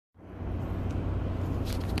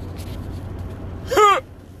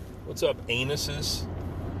What's up, anuses?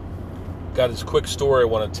 Got this quick story I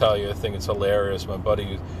want to tell you. I think it's hilarious. My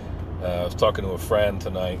buddy, I was talking to a friend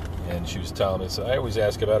tonight, and she was telling me, so I always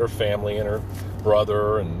ask about her family and her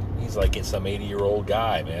brother, and he's like some 80-year-old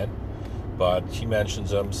guy, man. But she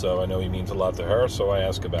mentions him, so I know he means a lot to her, so I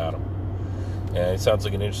ask about him. And it sounds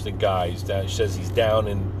like an interesting guy. She says he's down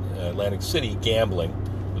in Atlantic City gambling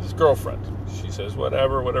with his girlfriend. She says,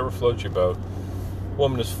 whatever floats your boat.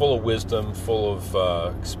 Woman is full of wisdom, full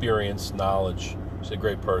of experience, knowledge. She's a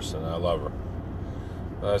great person. I love her.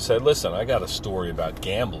 I said, listen, I got a story about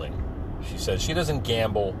gambling. She said she doesn't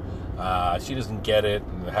gamble. She doesn't get it.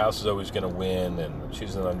 And the house is always going to win. And she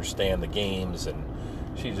doesn't understand the games. And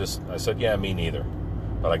I said, yeah, me neither.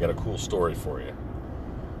 But I got a cool story for you.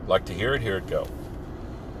 Like to hear it? Here it go.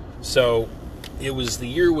 So the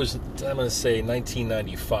year was, I'm going to say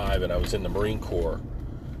 1995, and I was in the Marine Corps.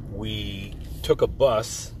 We took a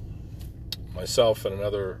bus, myself and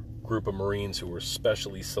another group of Marines who were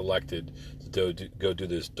specially selected to go do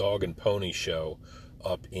this dog and pony show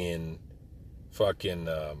up in fucking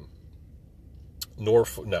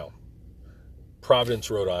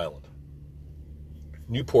Providence, Rhode Island.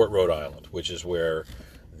 Newport, Rhode Island, which is where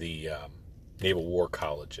the Naval War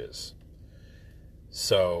College is.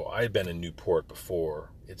 So I had been in Newport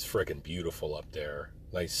before. It's freaking beautiful up there.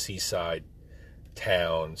 Nice seaside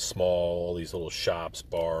town, small, all these little shops,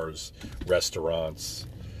 bars, restaurants,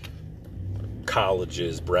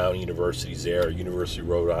 colleges. Brown University's there, University of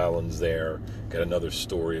Rhode Island's there. Got another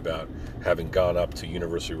story about having gone up to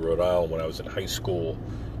University of Rhode Island when I was in high school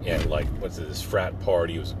and went to this frat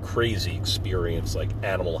party. It was a crazy experience, like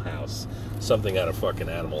Animal House, something out of fucking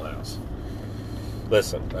Animal House.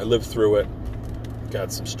 Listen, I lived through it.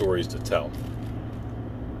 Got some stories to tell.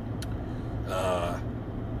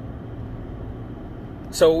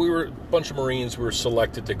 So we were a bunch of Marines. We were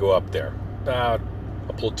selected to go up there. About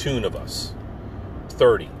a platoon of us,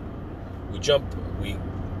 30. We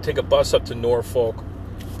take a bus up to Norfolk.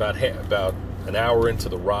 About an hour into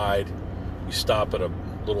the ride, we stop at a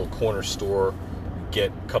little corner store. We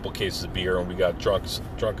get a couple cases of beer, and we got drunk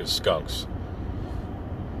as skunks.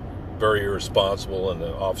 Very irresponsible, and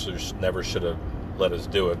the officers never should have let us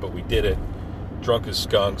do it, but we did it. Drunk as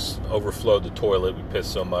skunks, overflowed the toilet. We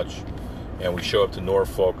pissed so much. And we show up to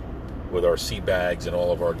Norfolk with our sea bags and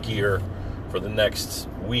all of our gear. For the next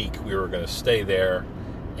week, we were going to stay there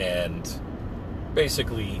and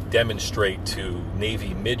basically demonstrate to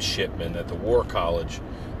Navy midshipmen at the War College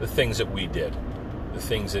the things that we did. The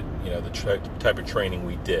things that, the type of training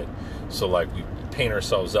we did. So, we paint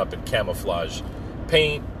ourselves up in camouflage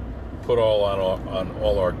paint, put all on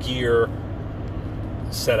all our gear,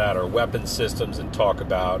 set out our weapon systems and talk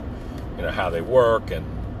about, how they work and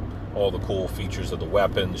all the cool features of the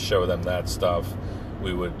weapons, show them that stuff.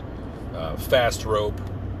 We would fast rope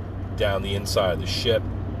down the inside of the ship,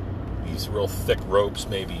 these real thick ropes,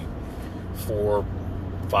 maybe 4 or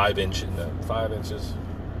 5 inches,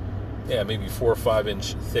 maybe 4 or 5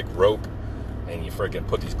 inch thick rope, and you freaking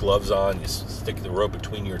put these gloves on, you stick the rope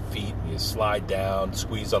between your feet, and you slide down,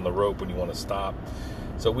 squeeze on the rope when you want to stop.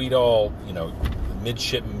 So we'd all, the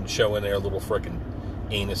midshipmen show in there, little freaking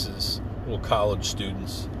anuses, little college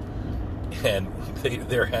students, and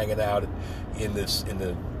they're hanging out in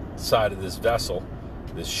the side of this vessel,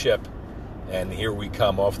 this ship, and here we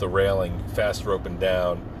come off the railing, fast roping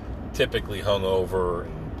down, typically hungover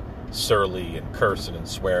and surly and cursing and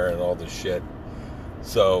swearing and all this shit.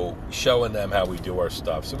 So showing them how we do our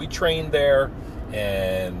stuff. So we trained there,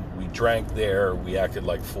 and we drank there. We acted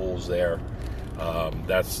like fools there.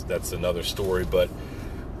 That's another story. But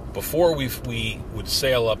before we would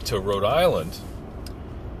sail up to Rhode Island,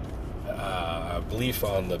 I believe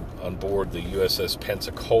on board the USS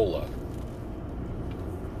Pensacola,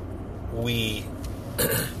 we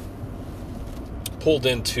pulled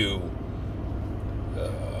into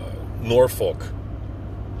Norfolk,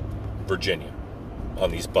 Virginia,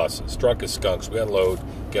 on these buses. Drunk as skunks. We unload,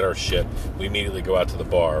 get our shit. We immediately go out to the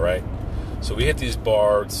bar, right? So we hit these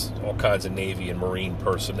bars, all kinds of Navy and Marine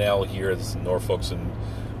personnel here. This is Norfolk's and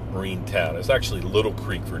Marine town. It's actually Little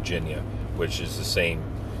Creek, Virginia, which is the same,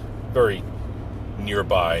 very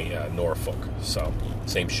nearby Norfolk. So,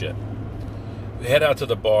 same shit. We head out to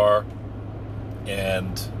the bar,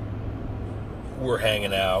 and we're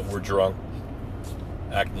hanging out. We're drunk,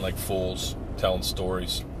 acting like fools, telling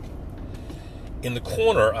stories. In the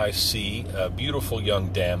corner, I see a beautiful young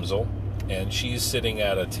damsel, and she's sitting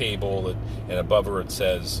at a table, and above her it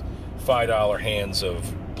says, $5 hands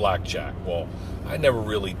of blackjack. Well, I never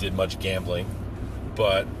really did much gambling,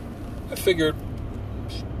 but I figured,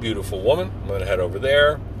 beautiful woman, I'm going to head over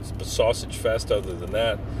there. It's a sausage fest other than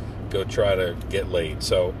that. go try to get laid.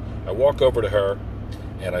 So I walk over to her,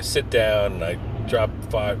 and I sit down, and I drop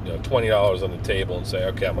 $20 on the table and say,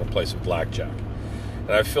 okay, I'm going to play some blackjack.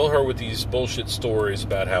 And I fill her with these bullshit stories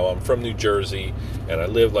about how I'm from New Jersey, and I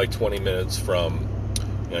live like 20 minutes from,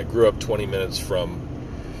 I grew up 20 minutes from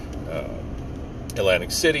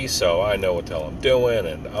Atlantic City, so I know what the hell I'm doing,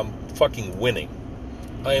 and I'm fucking winning.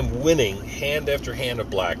 I am winning hand after hand of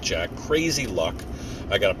blackjack, crazy luck.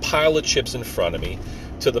 I got a pile of chips in front of me,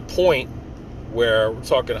 to the point where we're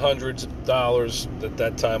talking hundreds of dollars. At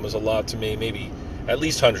that time was a lot to me, maybe at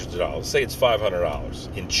least hundreds of dollars. Say it's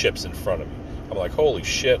 $500 in chips in front of me. I'm like, holy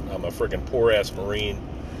shit, I'm a freaking poor-ass Marine.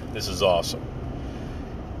 This is awesome.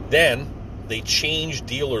 Then they changed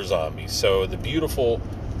dealers on me. So the beautiful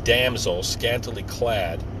damsel, scantily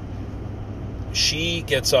clad, she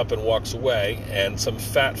gets up and walks away, and some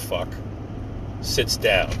fat fuck sits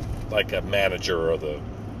down, like a manager of the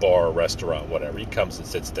bar or restaurant, whatever. He comes and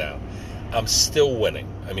sits down. I'm still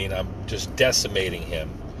winning. I mean, I'm just decimating him,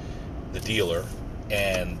 the dealer,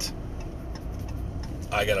 and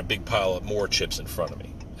I got a big pile of more chips in front of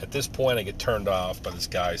me. At this point, I get turned off by this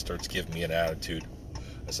guy who starts giving me an attitude.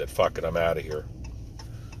 I said, fuck it, I'm out of here.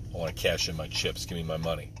 I want to cash in my chips. Give me my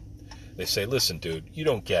money. They say, listen, dude, you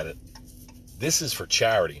don't get it. This is for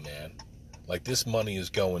charity, man. Like, this money is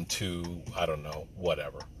going to, I don't know,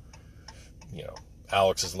 whatever. You know,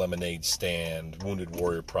 Alex's Lemonade Stand, Wounded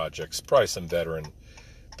Warrior Projects, probably some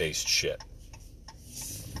veteran-based shit.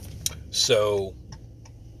 So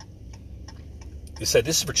they said,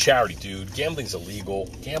 this is for charity, dude. Gambling's illegal.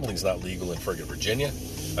 Gambling's not legal in friggin' Virginia.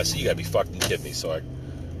 I said, you gotta be fucking kidding me. So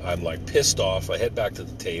I'm like pissed off. I head back to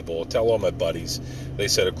the table, tell all my buddies. They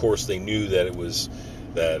said, of course, they knew that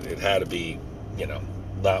it had to be, you know,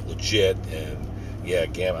 not legit. And yeah, I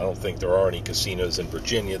don't think there are any casinos in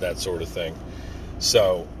Virginia, that sort of thing.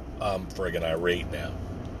 So I'm friggin' irate now.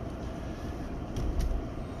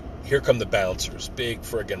 Here come the bouncers, big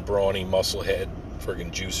friggin' brawny musclehead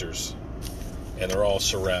friggin' juicers. And they're all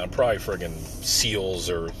surrounded, probably friggin' SEALs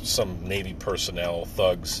or some Navy personnel,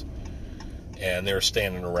 thugs. And they're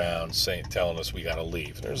standing around telling us we got to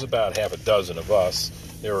leave. There's about half a dozen of us.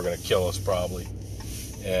 They were going to kill us probably.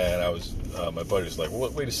 And my buddy was like,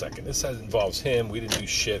 wait a second. This involves him. We didn't do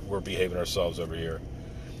shit. We're behaving ourselves over here.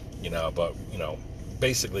 But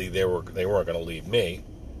basically they weren't going to leave me.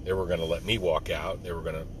 They were going to let me walk out. They were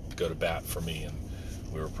going to go to bat for me. And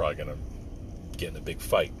we were probably going to get in a big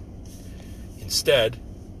fight. Instead,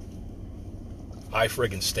 I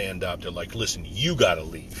friggin' stand up. They're like, listen, you got to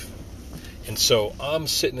leave. And so I'm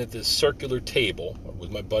sitting at this circular table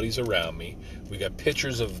with my buddies around me. We got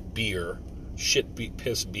pitchers of beer,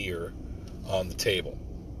 piss beer, on the table.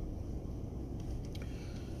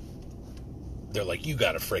 They're like, you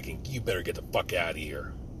better get the fuck out of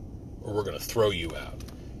here, or we're going to throw you out.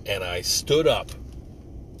 And I stood up,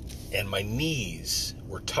 and my knees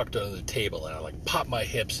were tucked under the table, and I like popped my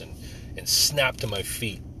hips and snapped to my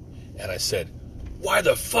feet. And I said, why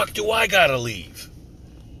the fuck do I got to leave?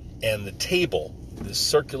 And the table, this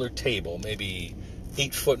circular table, maybe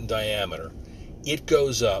 8 foot in diameter, it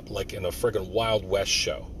goes up like in a friggin' Wild West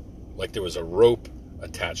show. Like there was a rope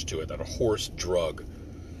attached to it that a horse drug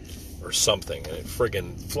or something. And it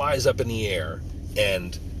friggin' flies up in the air,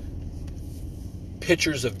 and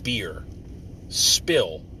pitchers of beer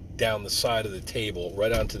spill down the side of the table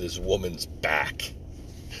right onto this woman's back.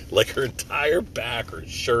 Like her entire back, her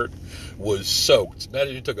shirt was soaked.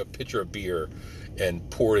 Imagine you took a pitcher of beer and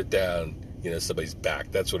poured it down, somebody's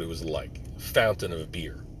back. That's what it was like. Fountain of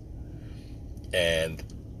beer. And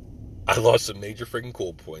I lost some major freaking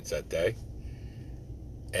cool points that day.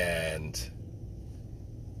 And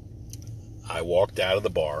I walked out of the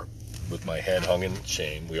bar with my head hung in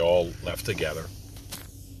shame. We all left together.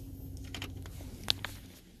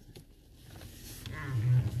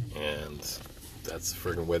 And that's the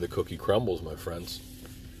friggin' way the cookie crumbles, my friends.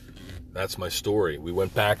 That's my story. We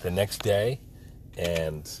went back the next day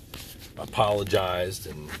and apologized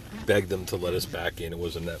and begged them to let us back in. It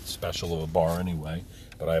wasn't that special of a bar anyway,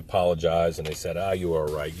 but I apologized, and they said, you were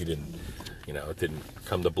all right. You didn't, it didn't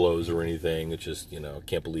come to blows or anything. It's just, I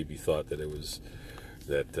can't believe you thought that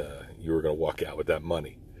you were going to walk out with that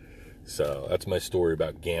money. So that's my story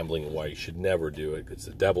about gambling and why you should never do it. It's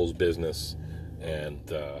the devil's business,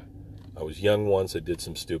 and I was young once. I did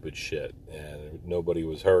some stupid shit, and nobody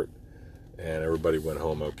was hurt, and everybody went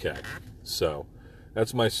home okay. So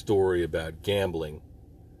that's my story about gambling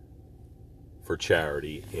for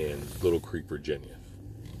charity in Little Creek, Virginia.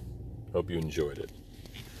 Hope you enjoyed it.